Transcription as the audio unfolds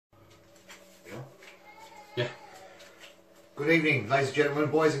Good evening, ladies and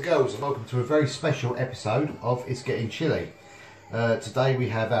gentlemen, boys and girls, and welcome to a very special episode of It's Getting Chilly. Today we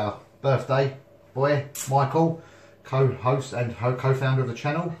have our birthday boy, Michael, co-host and co-founder of the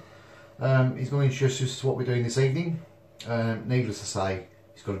channel. He's going to introduce us to what we're doing this evening. Needless to say,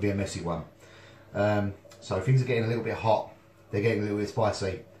 it's going to be a messy one. So things are getting a little bit hot, they're getting a little bit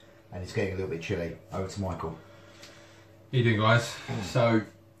spicy, and it's getting a little bit chilly. Over to Michael. How you doing, guys? So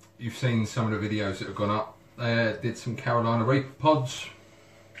you've seen some of the videos that have gone up. Did some Carolina Reaper pods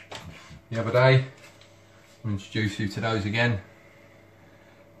the other day. I'll introduce you to those again.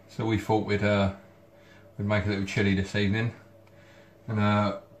 So we thought we'd make a little chilli this evening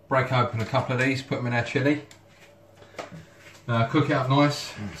and break open a couple of these, put them in our chilli, cook it up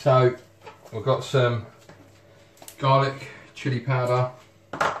nice. So we've got some garlic, chilli powder,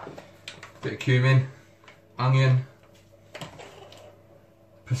 bit of cumin, onion,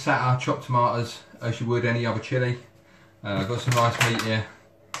 passata, chopped tomatoes, as you would any other chilli. Got some nice meat here,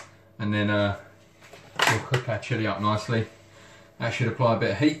 and then we'll cook our chilli up nicely. That should apply a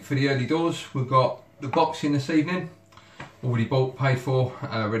bit of heat for the early doors. We've got the box in this evening, already bought, paid for,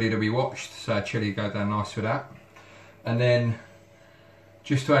 ready to be watched, so our chilli go down nice with that. And then,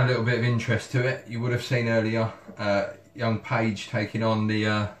 just to add a little bit of interest to it, you would have seen earlier young Paige taking on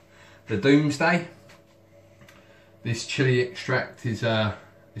the Doomsday. This chilli extract is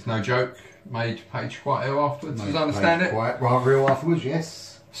no joke. Made Paige quite ill afterwards, as I understand it. Quite real afterwards,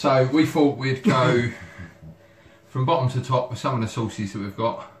 yes. So we thought we'd go from bottom to top with some of the sauces that we've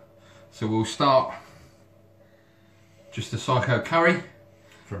got. So we'll start just a psycho curry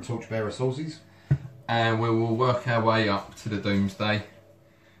from Torchbearer sauces, and we will work our way up to the Doomsday,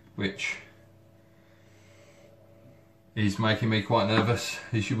 which is making me quite nervous.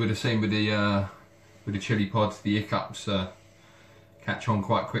 As you would have seen with the chilli pods, the hiccups catch on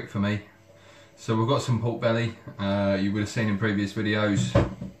quite quick for me. So we've got some pork belly. You would have seen in previous videos, a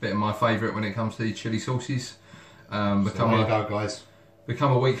bit of my favourite when it comes to these chilli sauces. So there you go, guys.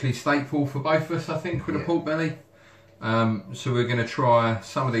 Become a weekly staple for both of us, I think, with the pork belly. So we're going to try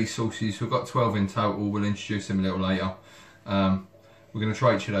some of these sauces. We've got 12 in total. We'll introduce them a little later. We're going to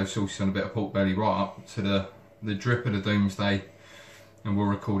try each of those sauces on a bit of pork belly right up to the drip of the Doomsday, and we'll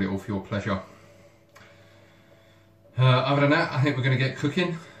record it all for your pleasure. Other than that, I think we're going to get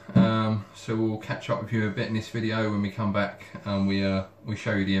cooking. So we'll catch up with you a bit in this video when we come back and we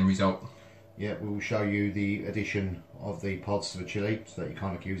show you the end result. Yeah, we will show you the addition of the pods to the chilli so that you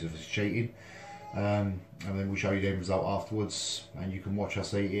can't accuse us of cheating. And then we'll show you the end result afterwards, and you can watch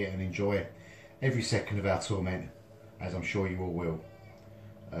us eat it and enjoy every second of our torment, as I'm sure you all will.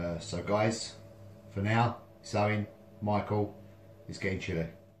 So guys, for now, it's Owen, Michael, it's getting chilli.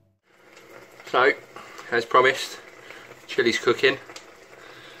 So, as promised, chilli's cooking.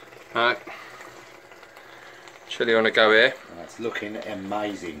 Chilli on the go here. That's looking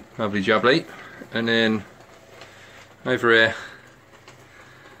amazing. Lovely jubbly. And then over here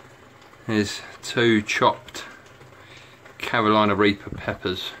is 2 chopped Carolina Reaper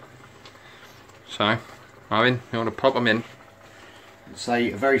peppers. So, Owen, you want to pop them in?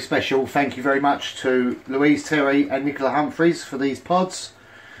 Say a very special thank you very much to Louise, Terry and Nicola Humphreys for these pods.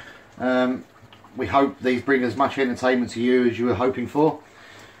 We hope these bring as much entertainment to you as you were hoping for.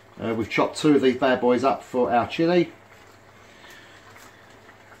 We've chopped 2 of these bad boys up for our chilli.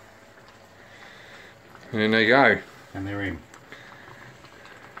 And there you go. And they're in.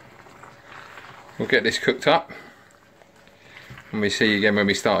 We'll get this cooked up and we see you again when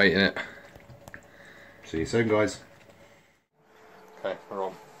we start eating it. See you soon, guys. Okay, we're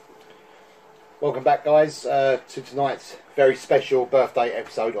on. Welcome back, guys, to tonight's very special birthday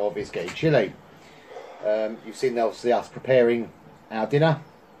episode of It's Getting Chilli. You've seen obviously us preparing our dinner.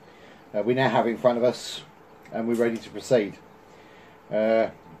 We now have it in front of us and we're ready to proceed.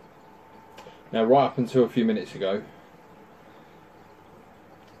 Now, right up until a few minutes ago,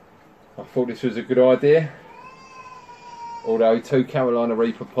 I thought this was a good idea, although 2 Carolina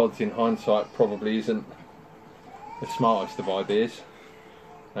Reaper pods in hindsight probably isn't the smartest of ideas.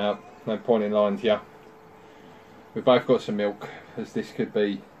 Now, no point in lying to you. We've both got some milk, as this could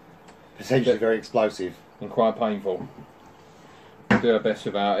be potentially very explosive and quite painful. We'll do our best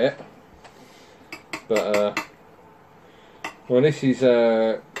without it. But, well, this is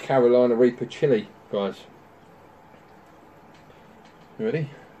Carolina Reaper chilli, guys. You ready?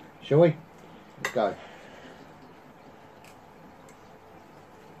 Shall we? Let's go.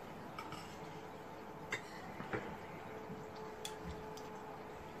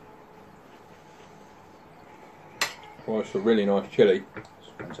 Well, it's a really nice chilli. It's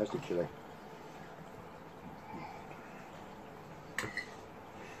fantastic chilli.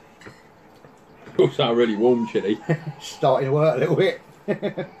 Also a really warm chilli. Starting to work a little bit.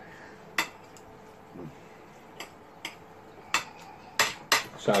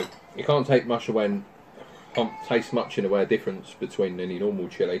 So you can't take much away, can't taste much in a way of difference between any normal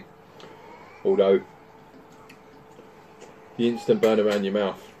chilli. Although the instant burn around your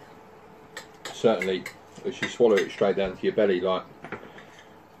mouth, certainly as you swallow it straight down to your belly, like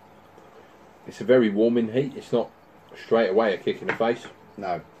it's a very warming heat. It's not straight away a kick in the face.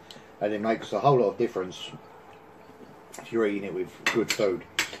 No, and it makes a whole lot of difference if you're eating it with good food.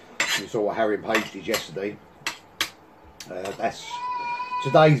 You saw what Harry and Paige did yesterday. That's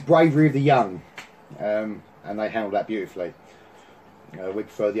today's bravery of the young, and they handled that beautifully. We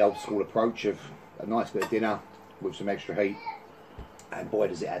prefer the old school approach of a nice bit of dinner with some extra heat, and boy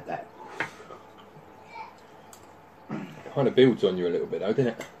does it add that. It kind of builds on you a little bit though, doesn't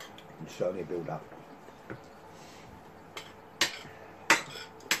it? It's certainly a build up.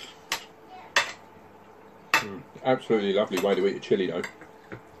 Absolutely lovely way to eat a chilli though.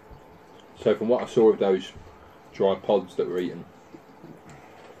 So from what I saw of those dry pods that were eaten,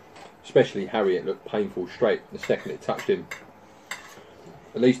 especially Harry, it looked painful straight the second it touched him.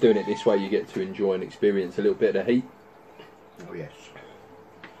 At least doing it this way you get to enjoy and experience a little bit of the heat. Oh yes.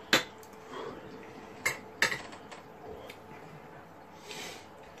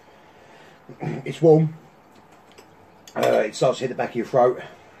 It's warm. It starts to hit the back of your throat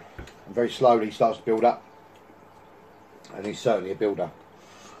and very slowly starts to build up, and it's certainly a builder.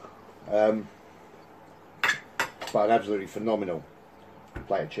 But an absolutely phenomenal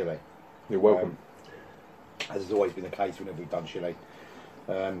plate of chilli. You're welcome. As has always been the case whenever we've done chilli.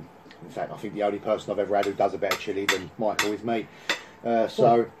 In fact, I think the only person I've ever had who does a better chilli than Michael is me.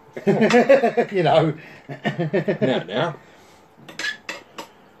 So, you know. Now.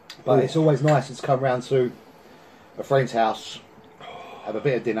 But it's always nice to come round to a friend's house, have a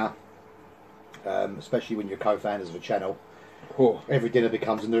bit of dinner, especially when you're co-founders of a channel. Oh. Every dinner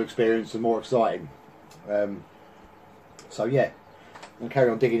becomes a new experience and more exciting. So yeah, I'm going to carry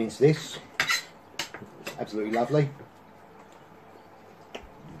on digging into this. It's absolutely lovely.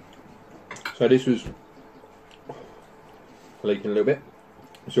 So this was leaking a little bit.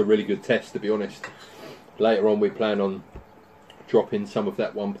 It's a really good test, to be honest. Later on we plan on dropping some of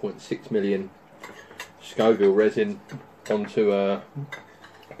that 1.6 million Scoville resin onto a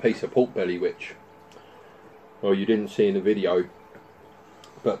piece of pork belly, which, well, you didn't see in the video,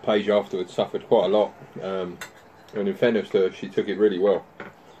 but Paige afterwards suffered quite a lot, and in fairness to her, she took it really well.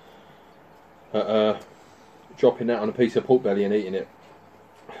 Dropping that on a piece of pork belly and eating it,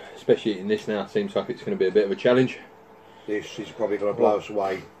 especially eating this now, seems like it's going to be a bit of a challenge. This is probably going to blow us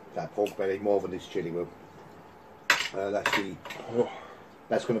away, that pork belly, more than this chilli will. That's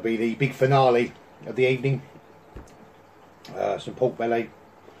going to be the big finale of the evening. Some pork belly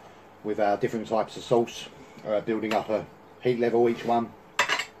with our different types of sauce, building up a heat level each one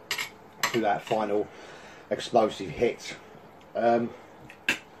to that final explosive hit. And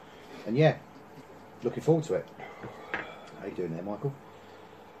yeah, looking forward to it. How you doing there, Michael?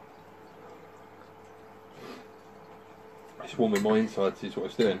 It's warming my insides is what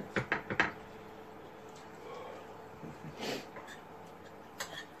it's doing.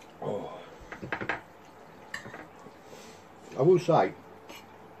 Oh. I will say,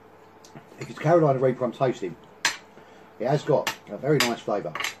 if it's Carolina Reaper I'm tasting, it has got a very nice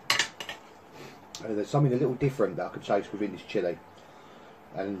flavour. There's something a little different that I can taste within this chilli,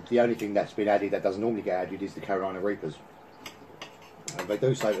 and the only thing that's been added that doesn't normally get added is the Carolina Reapers. And they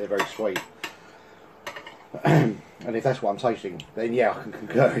do say that they're very sweet, and if that's what I'm tasting, then yeah, I can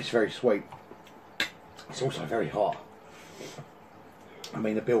concur, it's very sweet. It's also very hot. I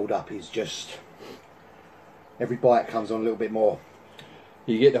mean, the build up is just, every bite comes on a little bit more.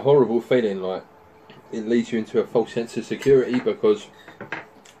 You get the horrible feeling like it leads you into a false sense of security, because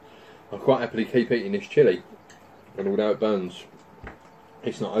I quite happily keep eating this chilli, and although it burns,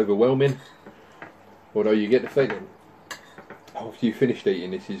 it's not overwhelming. Although you get the feeling after you finished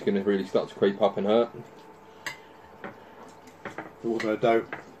eating this is going to really start to creep up and hurt. What we're going to do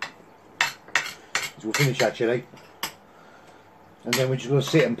is we'll finish our chilli, and then we're just going to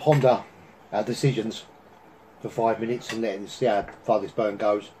sit and ponder our decisions for 5 minutes and let it see how far this burn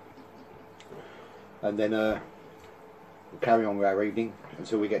goes, and then we'll carry on with our evening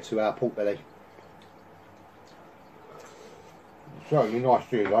until we get to our pork belly. It's certainly nice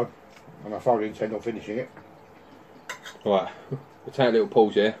chilli though, and I thoroughly intend on finishing it. Right, we'll take a little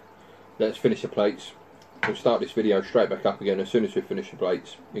pause here, let's finish the plates. We'll start this video straight back up again as soon as we finish the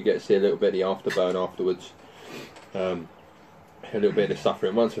plates. You get to see a little bit of the afterburn afterwards, a little bit of the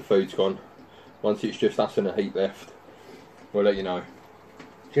suffering. Once the food's gone, once it's just us and the heat left, we'll let you know.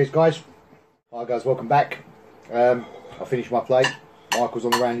 Cheers guys. Hi guys, welcome back. I finished my plate. Michael's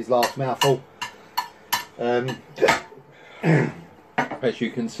on around his last mouthful. As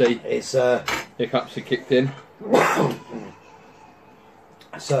you can see, It's hiccups are kicked in.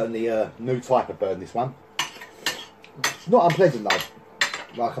 certainly a new type of burn, this one. It's not unpleasant though.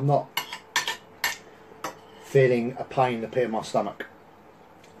 Like, I'm not feeling a pain in the pit of my stomach.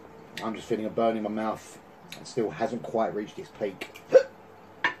 I'm just feeling a burn in my mouth. It still hasn't quite reached its peak.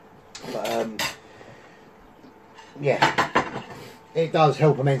 But yeah, it does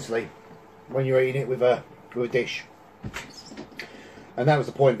help immensely when you're eating it with a dish. And that was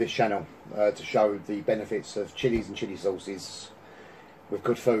the point of this channel, to show the benefits of chilies and chili sauces with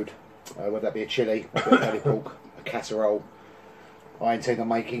good food, whether that be a chili, a bit of belly pork, a casserole. I intend on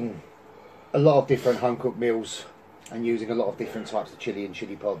making a lot of different home cooked meals and using a lot of different types of chili and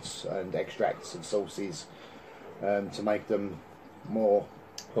chili pods and extracts and sauces, to make them more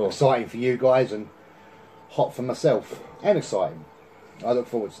exciting for you guys and hot for myself, and exciting. I look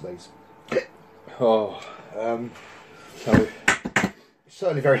forward to these. So It's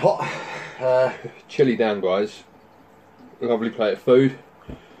certainly very hot. chilli down, guys. Lovely plate of food,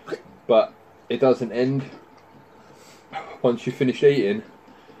 but it doesn't end once you finish eating.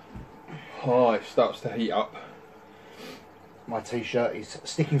 Oh, it starts to heat up. My t-shirt is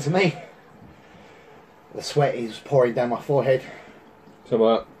sticking to me. The sweat is pouring down my forehead.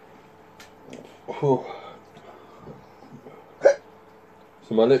 So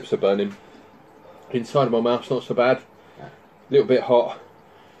my lips are burning. Inside of my mouth's not so bad. A little bit hot.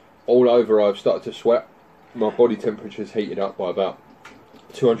 All over I've started to sweat. My body temperature's heated up by about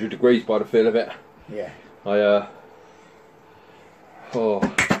 200 degrees by the feel of it. Yeah. All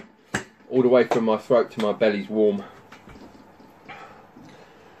the way from my throat to my belly's warm.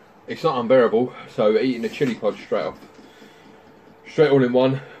 It's not unbearable, so eating a chili pod straight all in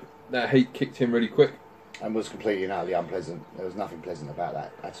one, that heat kicked in really quick. And was completely and utterly unpleasant. There was nothing pleasant about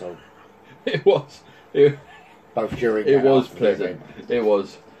that at all. It was. Both during It and was after the pleasant.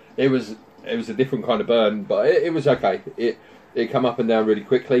 event. It was a different kind of burn, but it was okay. It come up and down really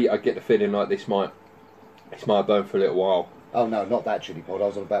quickly. I get the feeling like this might burn for a little while. Oh no, not that chili pod. I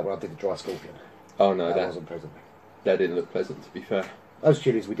was on about when I did the dry scorpion. Oh no, That wasn't pleasant. that didn't look pleasant, to be fair. Those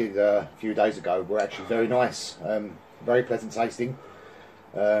chilies we did a few days ago were actually very nice. Very pleasant tasting.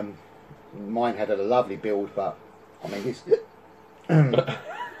 Mine had a lovely build, but I mean this.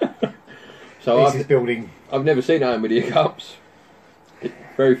 So This is building. I've never seen Adam with the hiccups.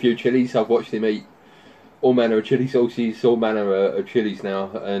 Very few chilies. I've watched him eat all manner of chili sauces, all manner of chilies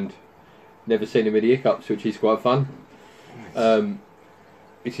now, and never seen him with the hiccups, which is quite fun.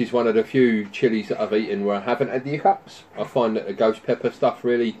 This is one of the few chilies that I've eaten where I haven't had the hiccups. I find that the ghost pepper stuff,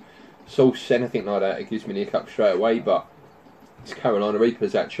 really, sauce, anything like that, it gives me the hiccups straight away, but this Carolina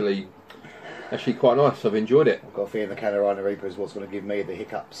Reaper's actually quite nice. I've enjoyed it. I've got a feeling the Carolina Reaper is what's going to give me the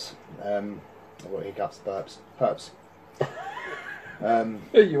hiccups. I've got hiccups, burps.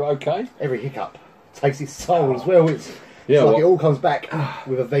 Are you okay? Every hiccup takes its toll as well. It's like it all comes back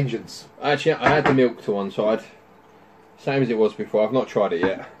with a vengeance. Actually, I had the milk to one side, same as it was before. I've not tried it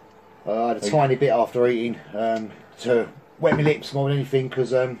yet. I had a tiny bit after eating to wet my lips more than anything, because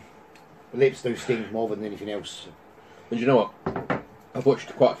the lips do sting more than anything else. And you know what? I've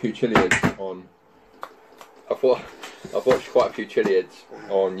watched quite a few chili heads on. I've watched quite a few chili heads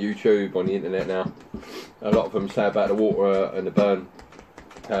on YouTube, on the internet now. A lot of them say about the water and the burn.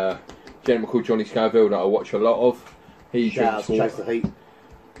 Gentleman called Johnny Scoville that I watch a lot of. He drinks water. Chase the heat.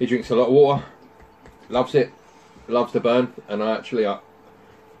 He drinks a lot of water. Loves it. Loves the burn. And I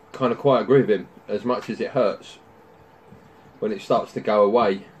kind of quite agree with him. As much as it hurts, when it starts to go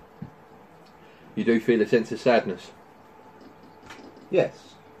away, you do feel a sense of sadness.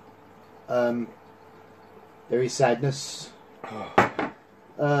 Yes. There is sadness.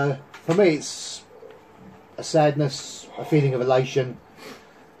 For me, it's a sadness, a feeling of elation,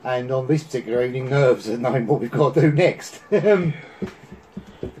 and on this particular evening, nerves at knowing what we've got to do next. Because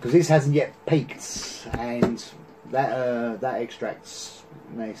this hasn't yet peaked, and that extract's,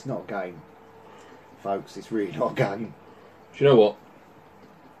 no, it's not a game, folks. It's really not a game. Do you know what?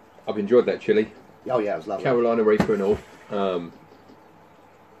 I've enjoyed that chili. Oh yeah, it was lovely. Carolina Reaper and all.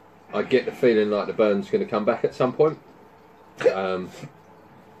 I get the feeling like the burn's going to come back at some point.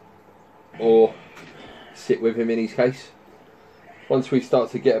 Or sit with him in his case. Once we start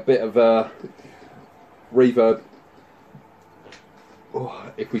to get a bit of reverb,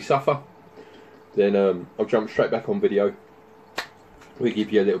 if we suffer, then I'll jump straight back on video. We give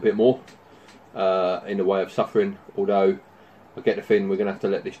you a little bit more in the way of suffering, although I get the feeling we're going to have to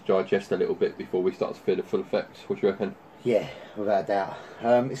let this digest a little bit before we start to feel the full effects. What do you reckon? Yeah, without a doubt.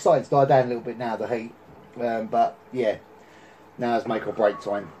 It's starting to die down a little bit now, the heat. But yeah, now it's make or break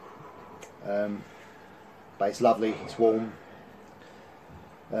time. But it's lovely, it's warm.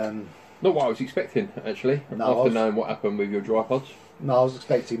 Not what I was expecting, actually, No, after knowing what happened with your dry pods. No, I was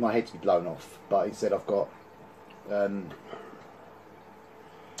expecting my head to be blown off, but instead I've got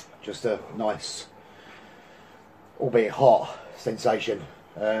just a nice, albeit hot, sensation.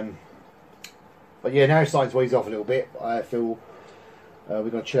 But yeah, now it's starting to ease off a little bit. I feel we're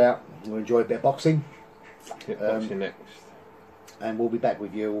going to chill out. We're going to enjoy a bit of boxing. Boxing next. And we'll be back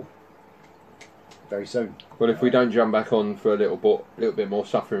with you very soon. Well, if we don't jump back on for a little bit more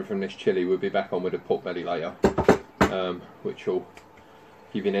suffering from this chili, we'll be back on with a pork belly later, which will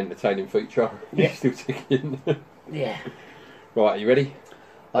give you an entertaining feature. Yeah. Still ticking. Yeah. Right, are you ready?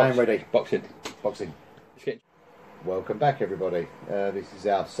 I am ready. Boxing. Boxing. Let's get... Welcome back, everybody. This is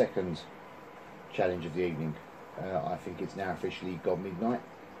our second challenge of the evening. I think it's now officially gone midnight.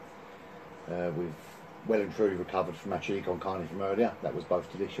 We've well and truly recovered from our chili con carne from earlier. That was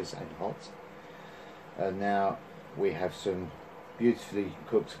both delicious and hot. And now we have some beautifully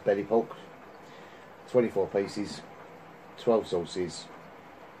cooked belly pork, 24 pieces, 12 sauces,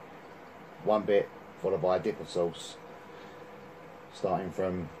 one bit followed by a dip of sauce, starting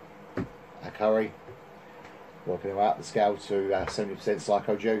from our curry, working out the scale to 70%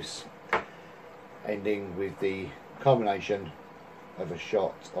 psycho juice, ending with the culmination of a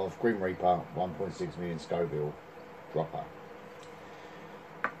shot of Grim Reaper 1.6 million Scoville dropper.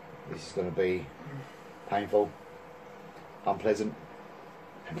 This is going to be painful, unpleasant,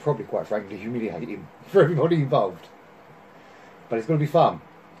 and probably quite frankly humiliating for everybody involved. But it's going to be fun.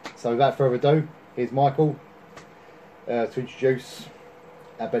 So without further ado, here's Michael to introduce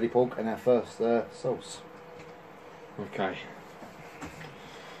our belly pork and our first sauce. Okay.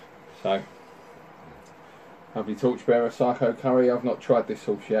 So, lovely torchbearer psycho curry. I've not tried this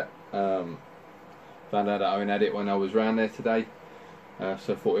sauce yet. Found out that Owen had it when I was round there today.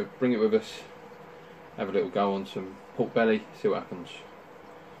 So I thought we'd bring it with us, have a little go on some pork belly, see what happens.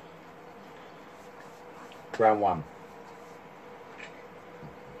 Round one.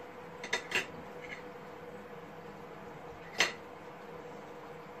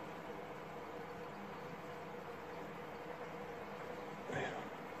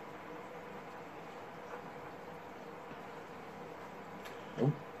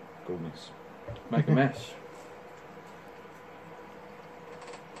 Oh, goodness. Make a mess.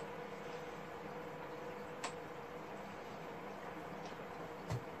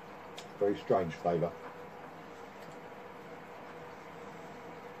 Very strange flavour.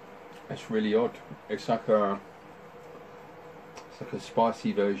 It's really odd. It's like a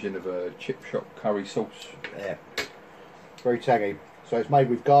spicy version of a chip shop curry sauce. Yeah. Very tangy. So it's made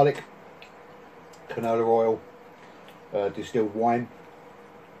with garlic, canola oil, distilled wine,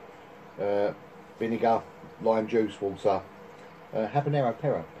 vinegar, lime juice, water, habanero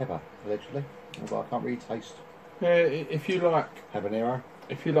pepper, allegedly. Although I can't really taste Yeah, if you like habanero.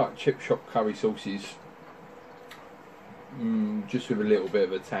 chip shop curry sauces, just with a little bit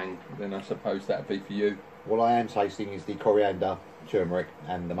of a tang, then I suppose that'd be for you. What I am tasting is the coriander, turmeric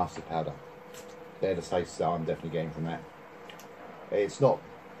and the mustard powder. They're the tastes that I'm definitely getting from that. It's not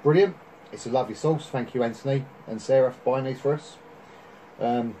brilliant. It's a lovely sauce. Thank you, Anthony and Sarah, for buying these for us.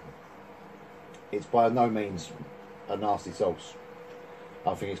 It's by no means a nasty sauce.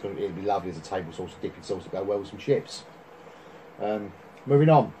 I think it'll be lovely as a table sauce, a dipping sauce to go well with some chips. Moving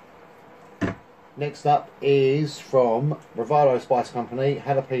on. Next up is from Bravado Spice Company,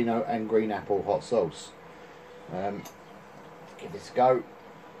 jalapeno and green apple hot sauce. Give this a go.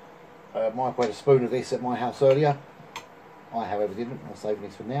 Mike had a spoon of this at my house earlier. I, however, didn't. I'm saving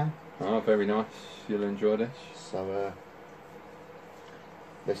this for now. Oh, very nice. You'll enjoy this. So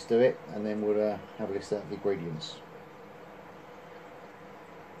let's do it, and then we'll have a list of the ingredients.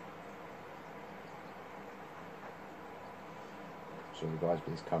 Sorry guys,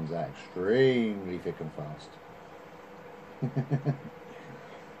 but this comes out extremely thick and fast.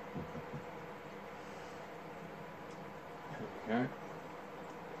 Okay.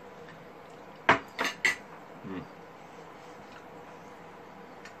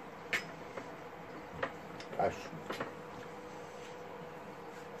 That's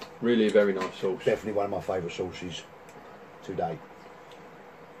Really a very nice sauce. definitely one of my favourite sauces today.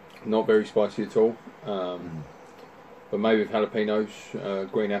 Not very spicy at all. But made with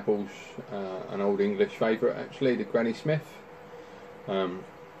jalapenos, green apples, an old English favourite actually, the Granny Smith.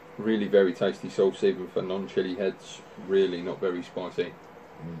 Really very tasty sauce even for non-chili heads. Really not very spicy.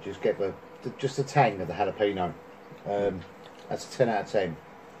 And just get just the tang of the jalapeno. That's a 10 out of 10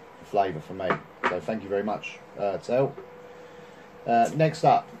 flavour for me. So thank you very much, Tel. Next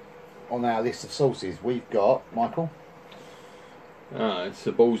up on our list of sauces, we've got, Michael. It's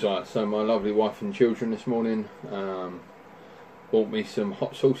a bullseye. So my lovely wife and children this morning bought me some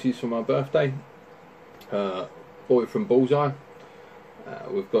hot sauces for my birthday. Bought it from Bullseye.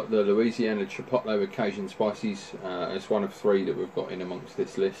 We've got the Louisiana Chipotle with Cajun spices. It's one of 3 that we've got in amongst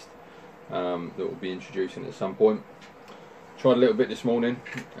this list that we'll be introducing at some point. Tried a little bit this morning.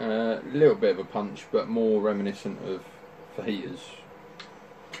 A little bit of a punch, but more reminiscent of fajitas.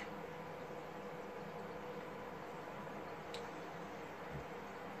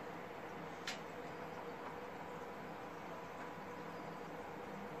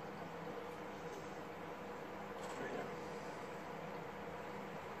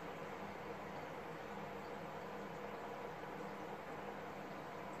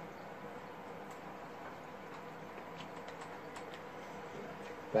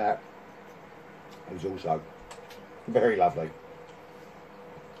 That is also very lovely.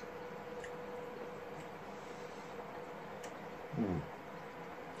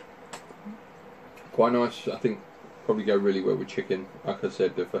 Quite nice. I think probably go really well with chicken. Like I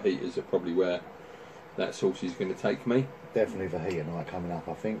said, the fajitas are probably where that sauce is going to take me. Definitely fajita night coming up,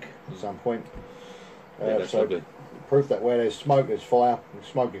 I think, at some point. Yeah, that's lovely. Proof that where there's smoke, there's fire. And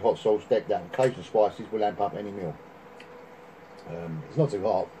smoky hot sauce decked out with Cajun spices will amp up any meal. It's not too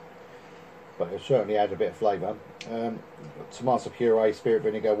hot, but it certainly adds a bit of flavour. Tomato puree, spirit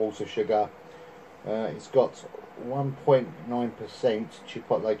vinegar, water, sugar. It's got 1.9%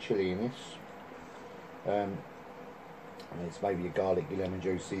 chipotle chili in this. And it's maybe your garlic, your lemon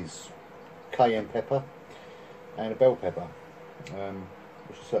juices, cayenne pepper, and a bell pepper,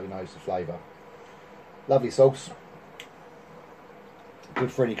 which will certainly notice the flavour. Lovely sauce.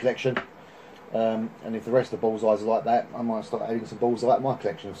 Good for any collection. And if the rest of the bullseyes are like that, I might start adding some bullseye to my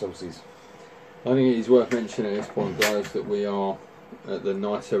collection of sauces. I think it is worth mentioning at this point, guys, that we are at the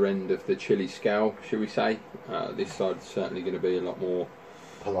nicer end of the chili scale, shall we say. This side's certainly going to be a lot more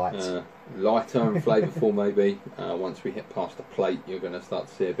Polite. Lighter and flavourful maybe. Once we hit past the plate, you're going to start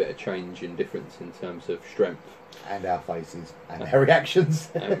to see a bit of change and difference in terms of strength. And our faces and our reactions.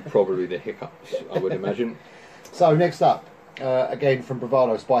 And probably the hiccups, I would imagine. So next up, again from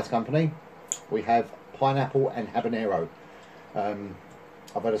Bravado Spice Company, we have pineapple and habanero.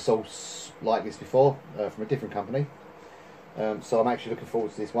 I've had a sauce like this before from a different company, so I'm actually looking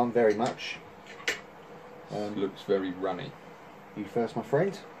forward to this one very much. Looks very runny. You first, my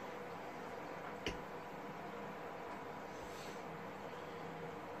friend.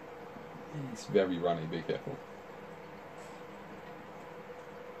 It's very runny, be careful.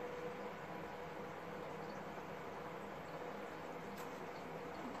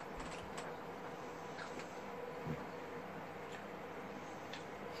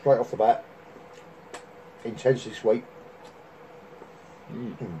 Straight off the bat, intensely sweet.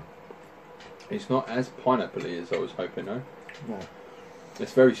 It's not as pineapple-y as I was hoping, no? No.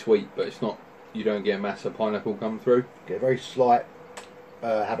 It's very sweet, but it's not, you don't get a mass of pineapple come through. Get a very slight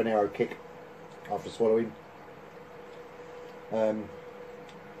habanero kick after swallowing.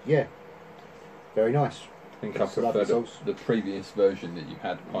 Yeah, very nice. I think I prefer the previous version that you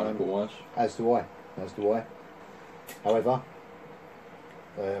had pineapple-wise. As do I. However,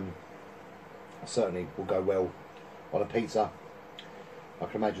 certainly will go well on a pizza. I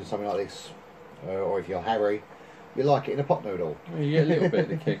can imagine something like this, or if you're Harry, you like it in a pot noodle. You get a little bit of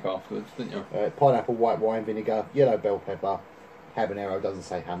the kick afterwards, don't you? Pineapple, white wine vinegar, yellow bell pepper, habanero, doesn't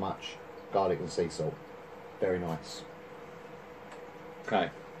say how much, garlic and sea salt. Very nice.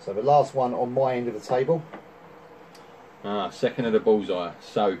 Okay. So the last one on my end of the table. Second of the bullseye.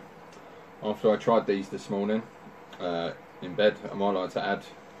 So, after I tried these this morning, in bed, I might like to add,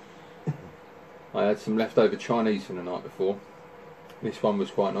 I had some leftover Chinese from the night before. This one was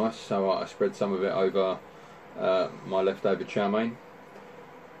quite nice, so I spread some of it over my leftover chow mein.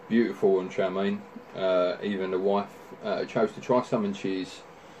 Beautiful on chow mein. Even the wife chose to try some, and she's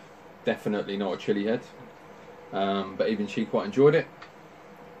definitely not a chili head, but even she quite enjoyed it.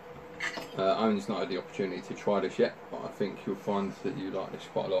 Owen's not had the opportunity to try this yet, but I think you'll find that you like this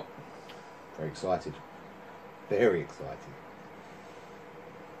quite a lot. Very excited. Very excited.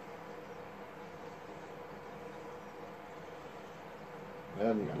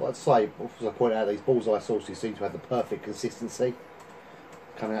 Let's say, as I point out, these bullseye sauces seem to have the perfect consistency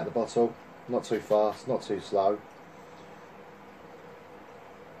coming out of the bottle. Not too fast, not too slow.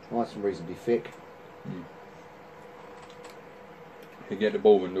 Nice and reasonably thick. You get the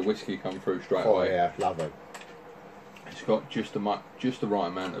ball and the whiskey come through straight away. Oh yeah, lovely. It's got just the right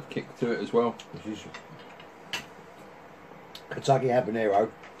amount of kick to it as well. This is Kentucky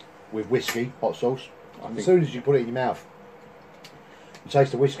habanero with whiskey, hot sauce. As soon as you put it in your mouth,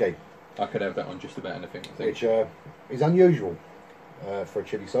 taste of whiskey. I could have that on just about anything, I think. Which is unusual for a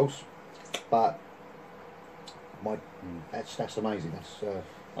chili sauce, but that's amazing.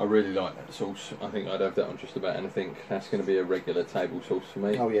 I really like that sauce. I think I'd have that on just about anything. That's going to be a regular table sauce for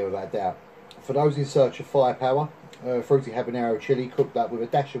me. Oh yeah, without a doubt. For those in search of firepower, fruity habanero chili cooked up with a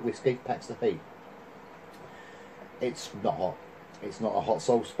dash of whiskey packs the heat. It's not hot. It's not a hot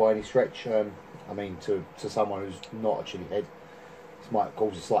sauce by any stretch. I mean, to someone who's not a chili head, this might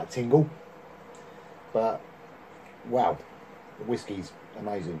cause a slight tingle. But wow, the whiskey's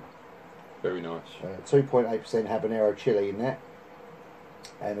amazing. Very nice. 2.8% habanero chili in that,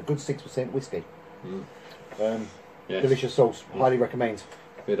 and a good 6% whiskey. Yes. Delicious sauce. Highly recommend.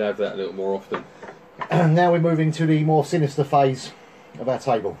 We'd have that a little more often. Now we're moving to the more sinister phase of our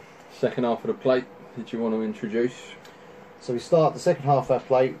table. Second half of the plate, did you want to introduce? So we start the second half of our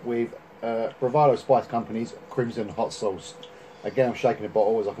plate with Bravado Spice Company's Crimson Hot Sauce. Again, I'm shaking the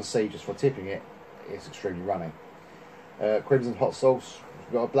bottle, as I can see just from tipping it, it's extremely runny. Crimson Hot Sauce,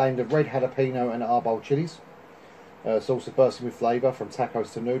 we've got a blend of red jalapeno and arbol chilies. Sauce are bursting with flavour from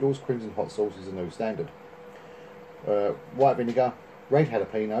tacos to noodles. Crimson Hot Sauce is a new standard. White vinegar, red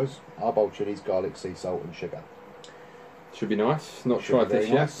jalapenos, arbol chilies, garlic, sea salt and sugar. Should be nice. Not tried this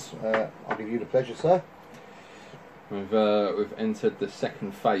yet. I'll give you the pleasure, sir. We've entered the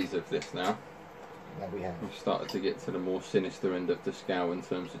second phase of this now. That we have. We've started to get to the more sinister end of the scale in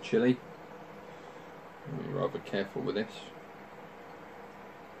terms of chili. Be rather careful with this.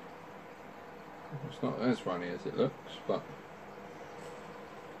 It's not as runny as it looks, but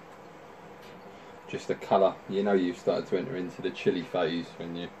just the colour. You know, you've started to enter into the chili phase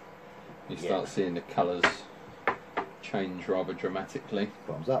when you start seeing the colours change rather dramatically.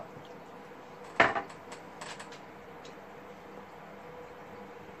 Thumbs up.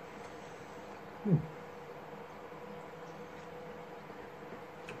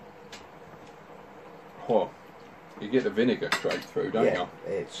 Oh, you get the vinegar straight through, don't you?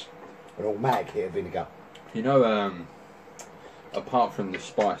 It's an automatic hit of vinegar. You know, apart from the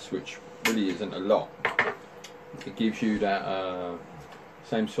spice, which really isn't a lot, it gives you that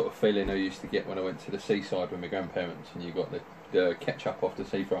same sort of feeling I used to get when I went to the seaside with my grandparents and you got the ketchup off the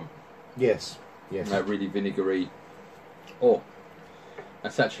seafront. Yes, yes. And that really vinegary. Oh,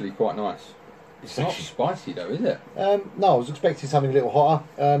 that's actually quite nice. It's not spicy though, is it? No, I was expecting something a little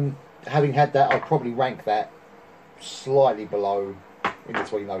hotter. Having had that, I'd probably rank that slightly below, in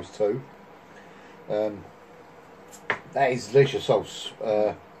between those two. That is delicious sauce.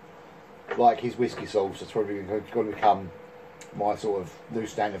 Like his whiskey sauce, that's probably going to become my sort of new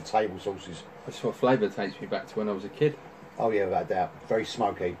standard of table sauces. This sort of flavour takes me back to when I was a kid. Oh yeah, without doubt. Very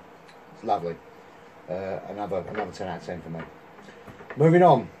smoky. It's lovely. Another 10 out of 10 for me. Moving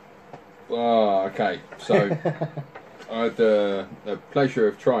on. Oh, okay. So I had the pleasure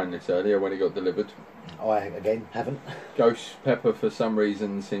of trying this earlier when it got delivered. I, again, haven't. Ghost pepper, for some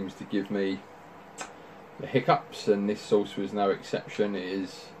reason, seems to give me the hiccups, and this sauce was no exception. It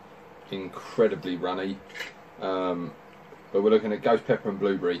is incredibly runny. But we're looking at ghost pepper and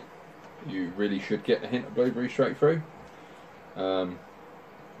blueberry. You really should get a hint of blueberry straight through.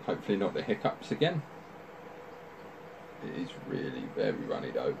 Hopefully not the hiccups again. It is really very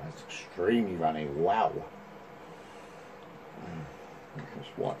runny though. That's extremely runny, wow.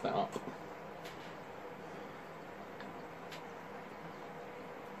 Just wipe that up.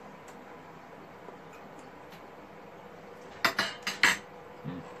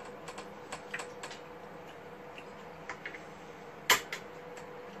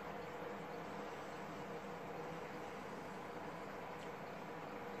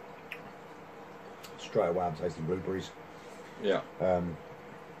 Straight away I'm tasting blueberries. Yeah.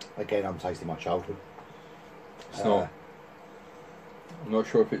 Again, I'm tasting my childhood. It's not. I'm not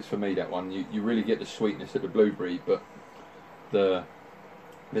sure if it's for me, that one. You really get the sweetness of the blueberry, but the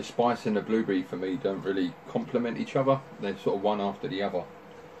spice and the blueberry for me don't really complement each other. They're sort of one after the other.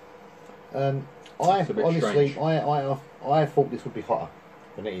 I honestly, strange. I thought this would be hotter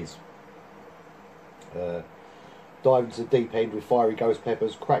than it is. Dive into the deep end with fiery ghost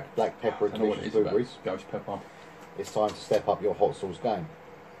peppers, cracked black pepper and delicious blueberries. Ghost pepper. It's time to step up your hot sauce game.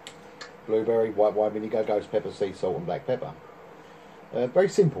 Blueberry, white wine vinegar, ghost pepper, sea salt and black pepper. Very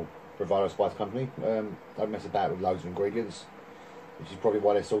simple, Bravado Spice Company. Don't mess about with loads of ingredients, which is probably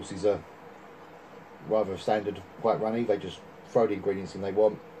why their sauces are rather standard, quite runny. They just throw the ingredients in they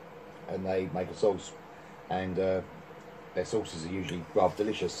want and they make a sauce. And their sauces are usually rather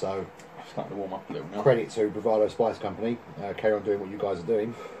delicious, so Starting to warm up a little now. credit to Bravado Spice Company. Carry on doing what you guys are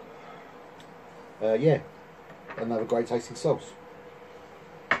doing. Yeah, another great tasting sauce.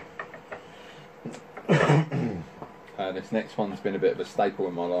 Had This next one's been a bit of a staple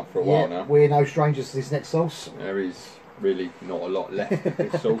in my life for a while now. We're no strangers to this next sauce. There is really not a lot left of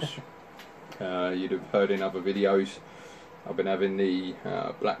this sauce. You'd have heard in other videos I've been having the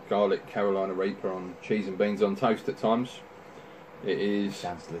black garlic Carolina Reaper on cheese and beans on toast at times. It is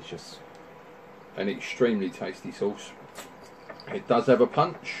Sounds delicious. an extremely tasty sauce. It does have a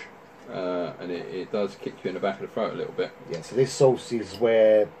punch, and it does kick you in the back of the throat a little bit. Yeah, so this sauce is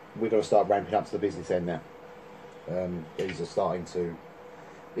where we're going to start ramping up to the business end now. These are starting to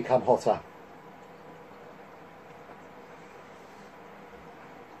become hotter.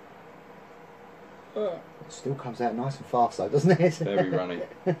 It still comes out nice and fast though, doesn't it? Very runny.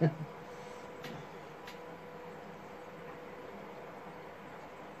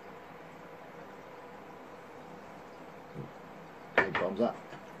 Thumbs up.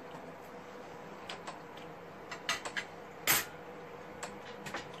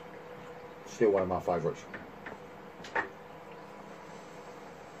 Still one of my favourites.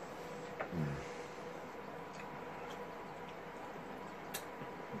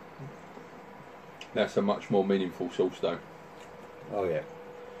 That's a much more meaningful sauce though. Oh yeah.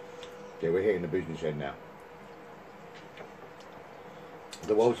 Yeah, we're hitting the business end now.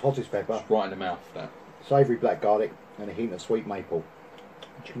 The world's hottest pepper. It's right in the mouth, that. Savoury black garlic and a hint of sweet maple.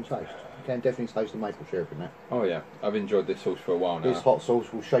 Which you can taste. You can definitely taste the maple syrup in that. Oh yeah, I've enjoyed this sauce for a while now. This hot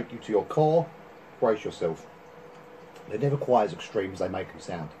sauce will shake you to your core. Brace yourself. They're never quite as extreme as they make them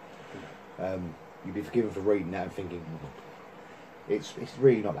sound. You'd be forgiven for reading that and thinking, it's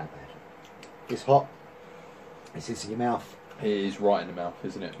really not that bad. It's hot. It sits in your mouth. It is right in the mouth,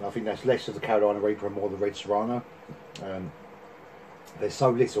 isn't it? I think that's less of the Carolina Reaper and more the Red Serrano. There's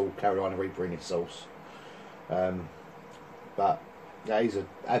so little Carolina Reaper in this sauce. But that is an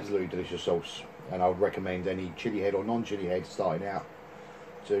absolutely delicious sauce, and I would recommend any chili head or non-chili head starting out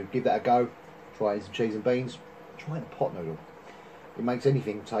to give that a go. Try it in some cheese and beans. Try it in a pot noodle. It makes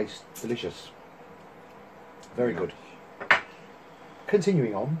anything taste delicious. Very good.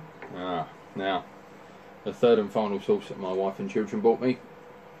 Continuing on. Now, the third and final sauce that my wife and children bought me.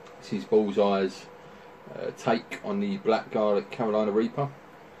 This is Bullseye's take on the black garlic Carolina Reaper.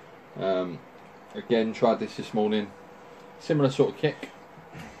 Again, tried this morning. Similar sort of kick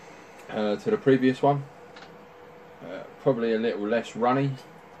to the previous one. Probably a little less runny.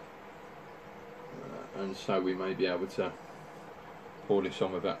 And so we may be able to pour this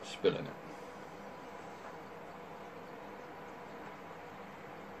on without spilling it.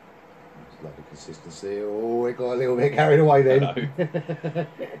 Lovely consistency. Oh, it got a little bit carried away then.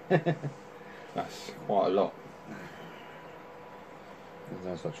 That's quite a lot. There's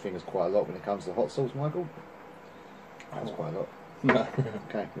no such thing as quite a lot when it comes to hot sauce, Michael. That's quite a lot.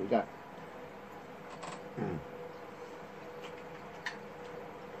 Okay, here we go.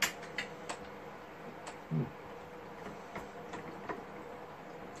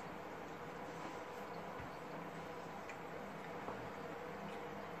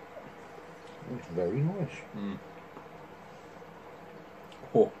 It's very nice.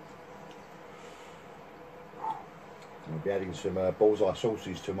 Oh. I'll be adding some bullseye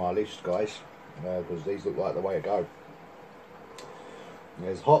sauces to my list, guys, because these look like the way to go.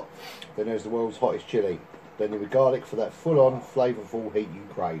 There's hot, then there's the world's hottest chili, then with garlic for that full-on, flavourful heat you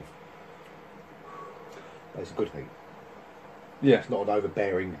crave. That's a good heat. Yeah. It's not an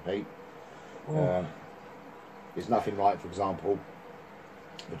overbearing heat. It's nothing like, for example,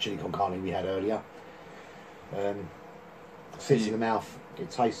 the chili con carne we had earlier. Sits in the mouth, it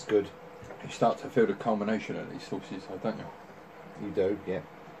tastes good. You start to feel the culmination of these sauces, though, don't you? You do, yeah.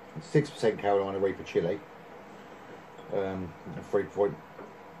 6% Carolina Reaper chili,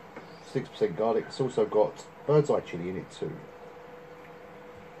 3.6% garlic. It's also got bird's eye chili in it too,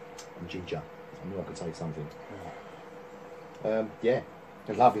 and ginger. I knew I could say something. Yeah,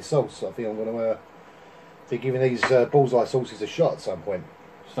 a lovely sauce. I think I'm going to be giving these bullseye sauces a shot at some point.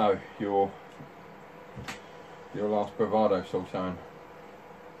 So your last bravado sauce, Owen.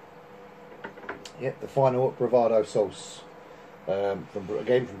 Yep, the final bravado sauce. From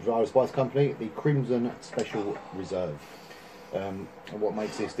Bravado Spice Company, the Crimson Special Reserve. And what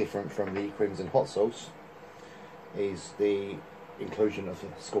makes this different from the Crimson Hot Sauce is the inclusion of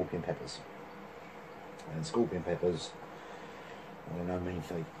scorpion peppers. And scorpion peppers are no mean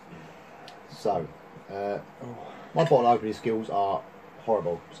feat. So, my bottle opening skills are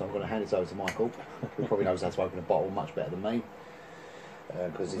horrible, so I'm going to hand it over to Michael, who probably knows how to open a bottle much better than me.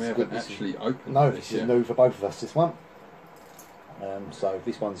 Because we haven't actually opened no, this is yet. new for both of us, this one. So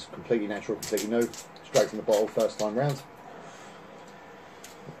this one's completely natural, completely new, straight from the bottle, first time round.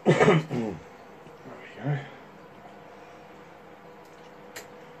 There we go.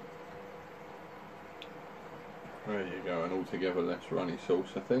 There you go. altogether less runny sauce,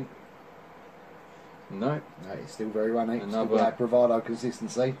 I think. No. No, it's still very runny. Another- Still that bravado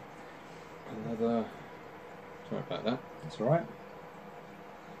consistency. Another. Sorry about that. That's all right.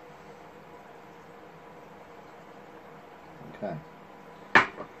 Okay. Here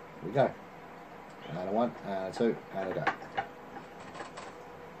we go. And a one, and a two, and a go.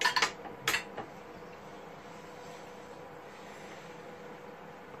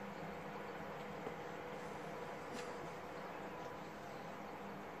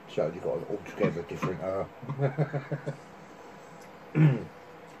 So you've got an altogether different.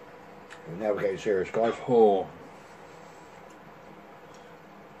 Now we're getting serious, guys. Oh.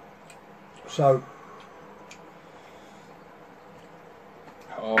 So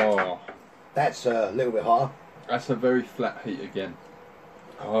Oh. that's a little bit hotter. That's a very flat heat again.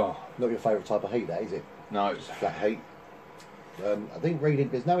 Oh. Not your favourite type of heat, that is it? No. It's a flat heat. I think reading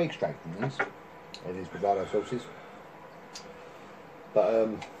there's no extract in these. In these bravado sauces. But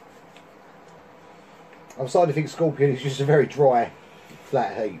I'm starting to think Scorpion is just a very dry,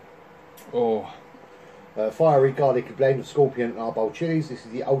 flat heat. Oh. Fiery garlic blend of Scorpion and Arbol chilies. This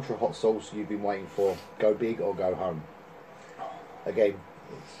is the ultra hot sauce you've been waiting for. Go big or go home. Again,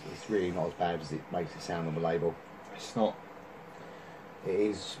 it's really not as bad as it makes it sound on the label. It's not. It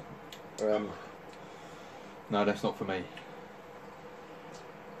is. No, that's not for me.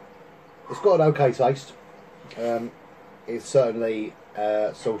 It's got an okay taste. It's certainly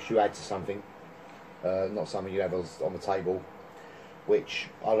sauce you add to something. Not something you have on the table, which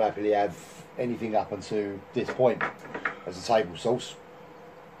I'll happily have anything up until this point as a table sauce.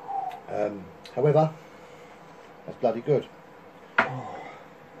 However, that's bloody good.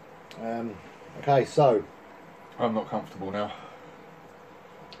 Okay, so I'm not comfortable now.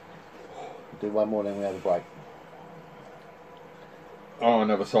 we'll do one more, then we have a break. Oh,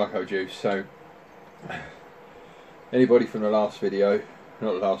 another Psycho Juice. So, anybody from the last video,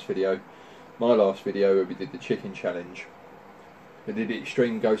 not the last video, my last video where we did the chicken challenge, we did the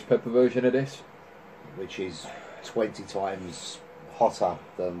extreme ghost pepper version of this, Which is 20 times hotter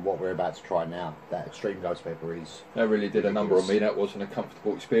than what we're about to try now. That extreme ghost pepper is. that really did a number on me. That wasn't a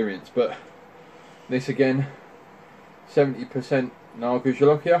comfortable experience, but this again, 70%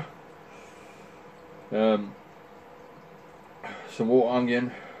 Nargujalokia, some water,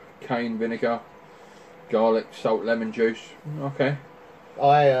 onion, cane vinegar, garlic, salt, lemon juice. Okay.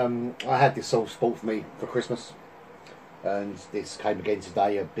 I had this sauce bought for me for Christmas, and this came again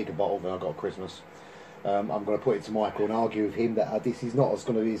today, a bigger bottle than I got at Christmas. I'm going to put it to Michael and argue with him that this is not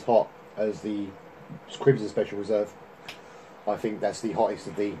going to be as hot as the Crimson Special Reserve. I think that's the hottest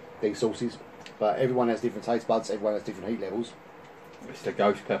of these sauces, but everyone has different taste buds, everyone has different heat levels. It's the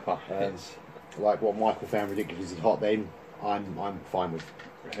ghost pepper. It's like what Michael found ridiculously hot then, I'm fine with.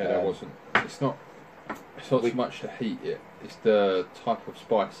 Yeah, that wasn't. It's not so much the heat. It's the type of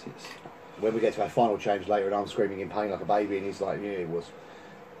spice. It's. When we get to our final change later, and I'm screaming in pain like a baby, and he's like, "Yeah, it was."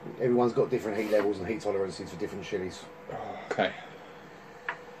 Everyone's got different heat levels and heat tolerances for different chilies. Okay.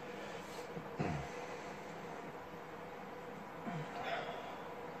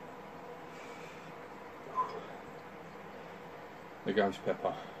 The ghost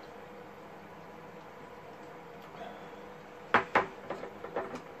pepper.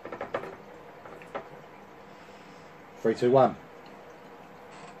 Three, two, one.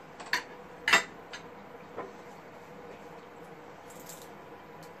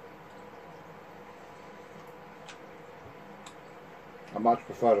 I much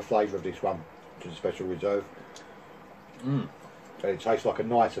prefer the flavour of this one to the Special Reserve. And it tastes like a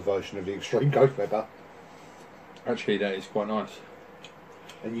nicer version of the Extreme Ghost Pepper. Actually, that is quite nice.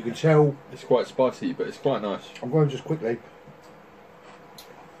 And you can tell, It's quite spicy, but it's quite nice. I'm going just quickly,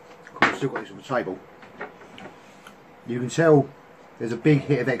 because I've still got this on the table. You can tell there's a big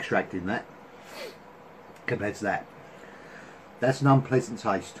hit of extract in that compared to that. That's an unpleasant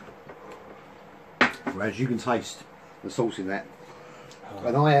taste. Whereas you can taste the sauce in that.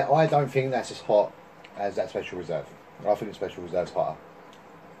 And I don't think that's as hot as that Special Reserve. I think the Special Reserve's hotter.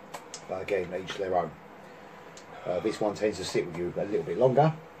 But again, each their own. This one tends to sit with you a little bit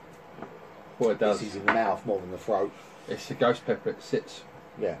longer. What it does. This is in the mouth more than the throat. It's the ghost pepper. It sits.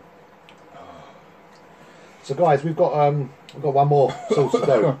 Yeah. So guys, we've got one more sauce to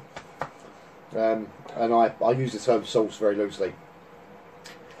do. And I use the term sauce very loosely.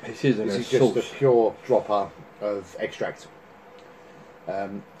 This isn't This a is just sauce. a pure dropper of extract.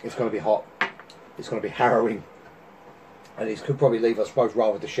 It's going to be hot. It's going to be harrowing, and it could probably leave us both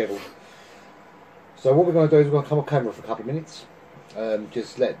rather dishevelled. So what we're going to do is we're going to come on camera for a couple of minutes,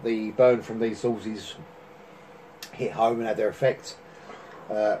 just let the burn from these sauces hit home and have their effect,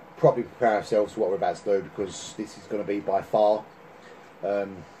 properly prepare ourselves for what we're about to do, because this is going to be by far the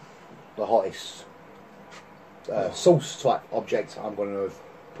hottest sauce type object I'm going to have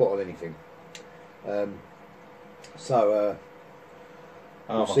put on anything.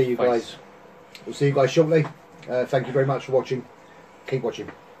 We'll see you guys. We'll see you guys shortly. Thank you very much for watching. Keep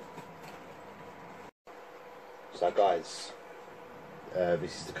watching. So guys,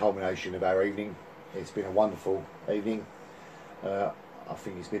 this is the culmination of our evening. It's been a wonderful evening. I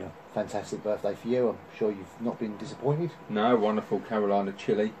think it's been a fantastic birthday for you. I'm sure you've not been disappointed. No, wonderful Carolina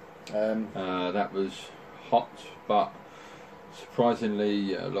chili. That was hot, but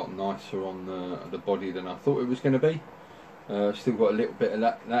surprisingly a lot nicer on the body than I thought it was going to be. Still got a little bit of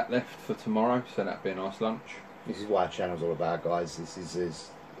that left for tomorrow, so that'd be a nice lunch. This is what our channel's all about, guys.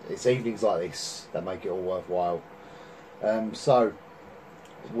 It's evenings like this that make it all worthwhile. So,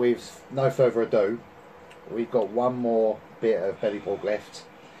 with no further ado, we've got one more bit of belly pork left,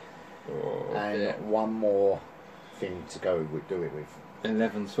 and one more thing to do it with.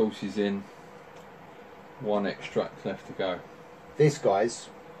 11 sauces in, 1 extract left to go. This, guys,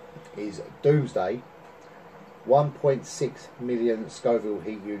 is Doomsday 1.6 million Scoville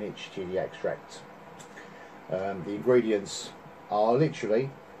heat units chili extract. The ingredients are literally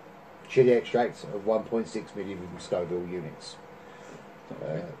chili extract of 1.6 million Scoville units.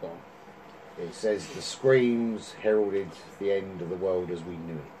 It says the screams heralded the end of the world as we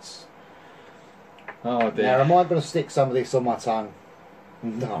knew it. Oh dear. Now, am I going to stick some of this on my tongue?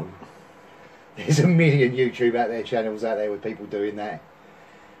 No. There's a million YouTube channels out there with people doing that.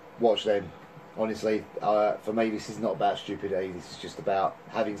 Watch them. Honestly, for me, this is not about stupidity. This is just about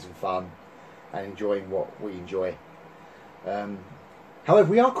having some fun and enjoying what we enjoy. However,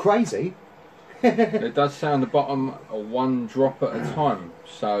 we are crazy. It does say on the bottom, 1 drop at a time.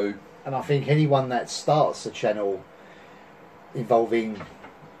 So, and I think anyone that starts a channel involving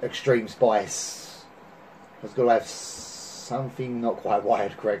extreme spice has got to have something not quite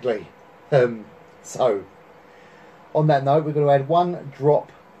wired correctly. So, on that note, we're going to add 1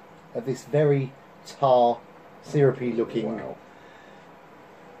 drop of this very tar, syrupy looking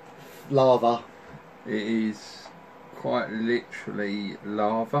lava. It is quite literally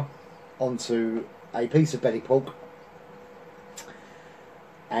lava. Onto a piece of belly pork,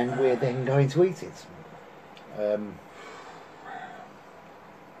 and we're then going to eat it.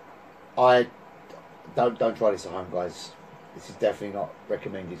 I don't try this at home, guys. This is definitely not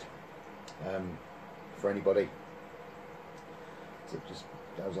recommended for anybody. So it just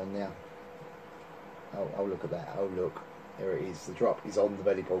goes on there. Oh, look at that. Oh, look. There it is. The drop is on the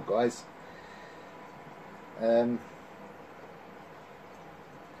belly pork, guys.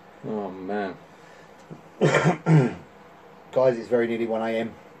 Oh, man. Guys, it's very nearly 1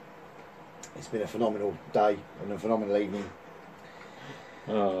 AM. It's been a phenomenal day and a phenomenal evening.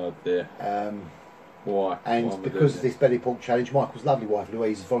 Oh, dear. Why? And because of this belly pork challenge, Michael's lovely wife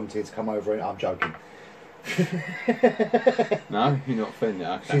Louise has volunteered to come over, and I'm joking. No, you're not offending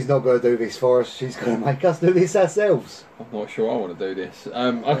her. Okay. She's not going to do this for us. She's going to make us do this ourselves. I'm not sure I want to do this.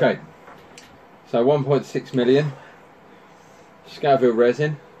 Okay. So 1.6 million Scoville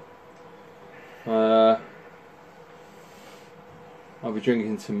resin. I'll be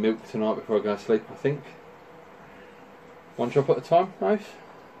drinking some milk tonight before I go to sleep, I think. 1 drop at a time, nice.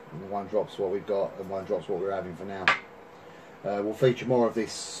 1 drop's what we've got, and 1 drop's what we're having for now. We'll feature more of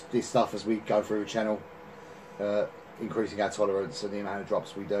this stuff as we go through the channel, increasing our tolerance and the amount of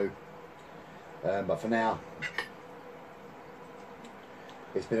drops we do. But for now,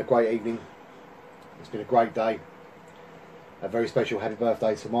 it's been a great evening. It's been a great day. A very special happy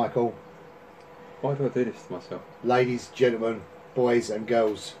birthday to Michael. Why do I do this to myself? Ladies, gentlemen, boys and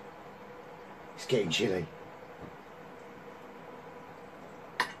girls, it's getting chilly.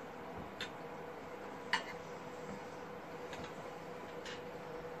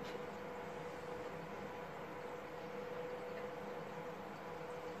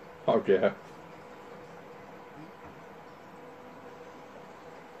 Oh yeah.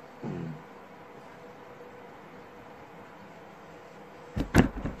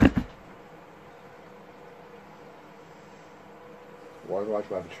 Why do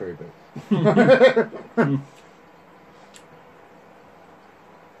I have a true bit?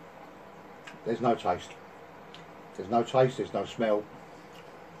 There's no taste. There's no taste, there's no smell.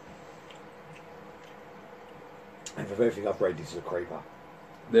 And for everything I've read, this is a creeper.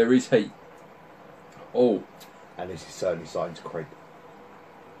 There is heat. Oh. And this is certainly starting to creep.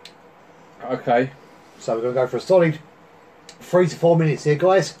 Okay. So we're going to go for a solid 3 to 4 minutes here,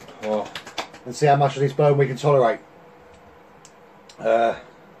 guys. Oh. And see how much of this burn we can tolerate.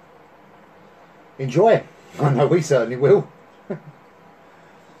 Enjoy. I know we certainly will.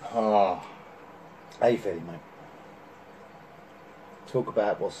 Oh. How you feeling, mate? Talk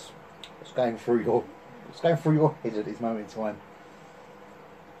about what's going through your head at this moment in time.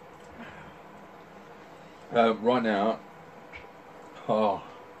 Right now, oh,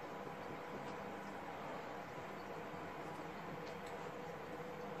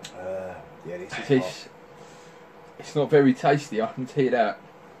 yeah, this is it's not very tasty. I can tell you that.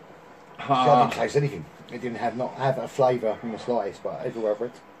 I didn't taste anything. It didn't have a flavour in the slightest, but everywhere I've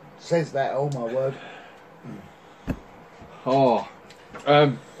read says that. Oh my word! Oh,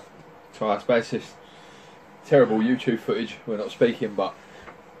 so I suppose it's just terrible YouTube footage. We're not speaking, but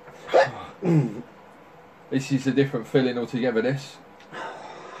this is a different feeling altogether. This.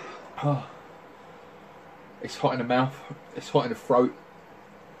 Oh. It's hot in the mouth. It's hot in the throat.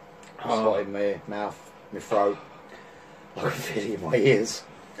 It's hot in my mouth, my throat. I can feel it in my ears,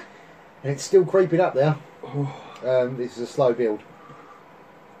 and it's still creeping up there. This is a slow build.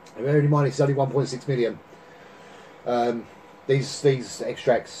 Bear in mind, it's only 1.6 million. These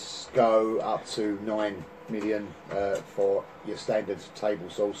extracts go up to 9 million for your standard table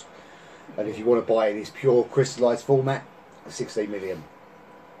sauce, and if you want to buy it in this pure crystallised format, 16 million.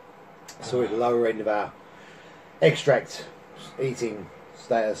 So we're at the lower end of our extract eating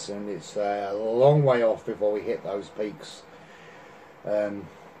status, and it's a long way off before we hit those peaks.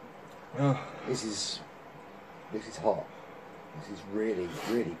 This is hot. This is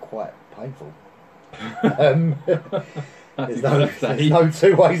really quite painful. There's no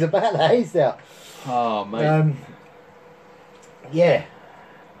two ways about that, is there? Oh, mate. Yeah.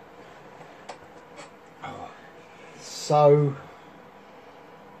 So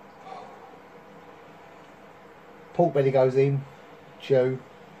pork belly goes in, chew,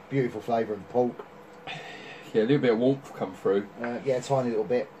 beautiful flavour of pork. Yeah, a little bit of warmth come through. Yeah, a tiny little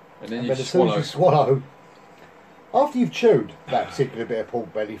bit. And then as soon as you swallow, after you've chewed that particular bit of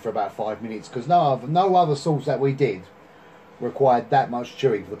pork belly for about 5 minutes, because no other sauce that we did required that much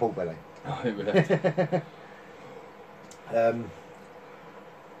chewing for the pork belly. Oh, it would have to.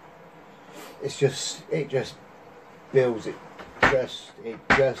 It just builds. It just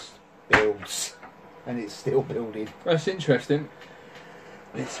builds, and it's still building. That's interesting.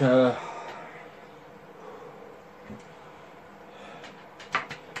 It's oh.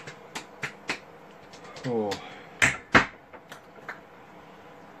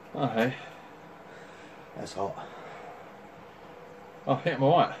 Okay. That's hot. I think I'm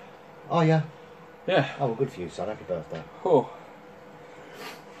alright. Oh yeah. Yeah. Oh, well, good for you, son. Happy birthday. Oh.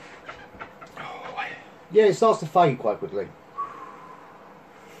 Yeah, it starts to fade quite quickly.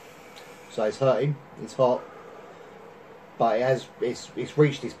 So it's hurting. It's hot, but it's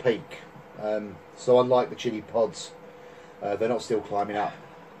reached its peak. So unlike the chili pods, they're not still climbing up.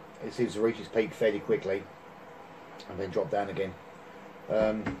 It seems to reach its peak fairly quickly and then drop down again.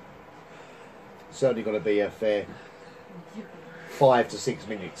 Certainly got to be a fair 5 to 6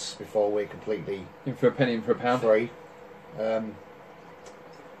 minutes before we're completely in for a penny, in for a pound. Free.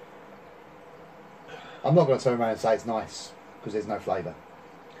 I'm not going to turn around and say it's nice because there's no flavour.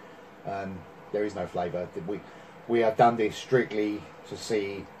 There is no flavour. We have done this strictly to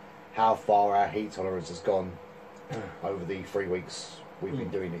see how far our heat tolerance has gone over the 3 weeks we've been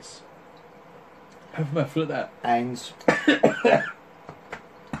doing this. Have a mouthful of that. And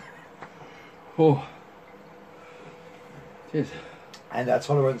oh, cheers. And our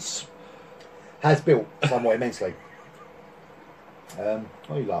tolerance has built somewhat immensely. Why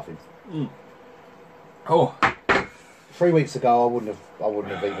are you laughing? Oh, 3 weeks ago, I wouldn't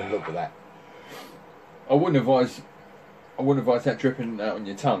have even looked at that. I wouldn't advise that dripping out on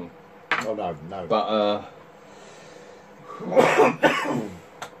your tongue. Oh no. But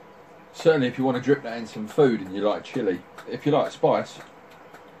certainly, if you want to drip that in some food and you like chili, if you like spice,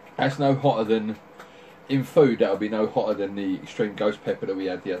 that's no hotter than in food. That'll be no hotter than the extreme ghost pepper that we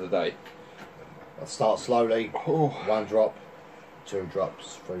had the other day. I'll start slowly. Oh. 1 drop, 2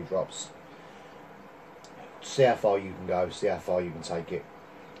 drops, 3 drops. See how far you can go. See how far you can take it.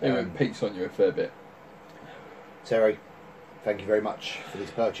 It peaks on you a fair bit. Terry, thank you very much for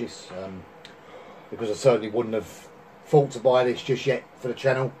this purchase. Because I certainly wouldn't have thought to buy this just yet for the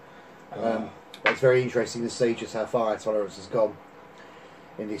channel. But it's very interesting to see just how far our tolerance has gone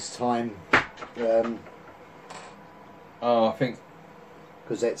in this time. I think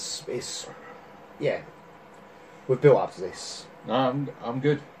because it's yeah, we've built up to this. No, I'm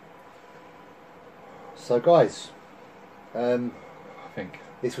good. So guys, I think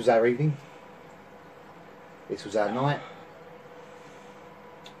this was our evening. This was our night.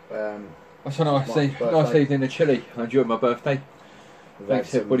 That's a nice evening of chili. I enjoyed my birthday.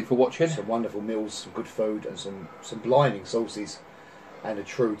 Thanks everybody for watching. Some wonderful meals, some good food, and some blinding sauces. and a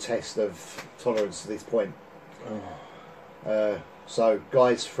true test of tolerance to this point. So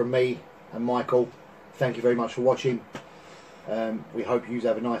guys, from me and Michael, thank you very much for watching. We hope you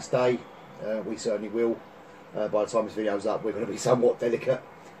have a nice day. We certainly will. By the time this video's up, we're going to be somewhat delicate.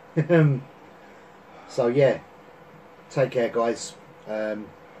 So yeah, take care guys.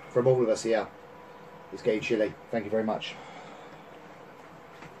 From all of us here, it's getting chilly. Thank you very much.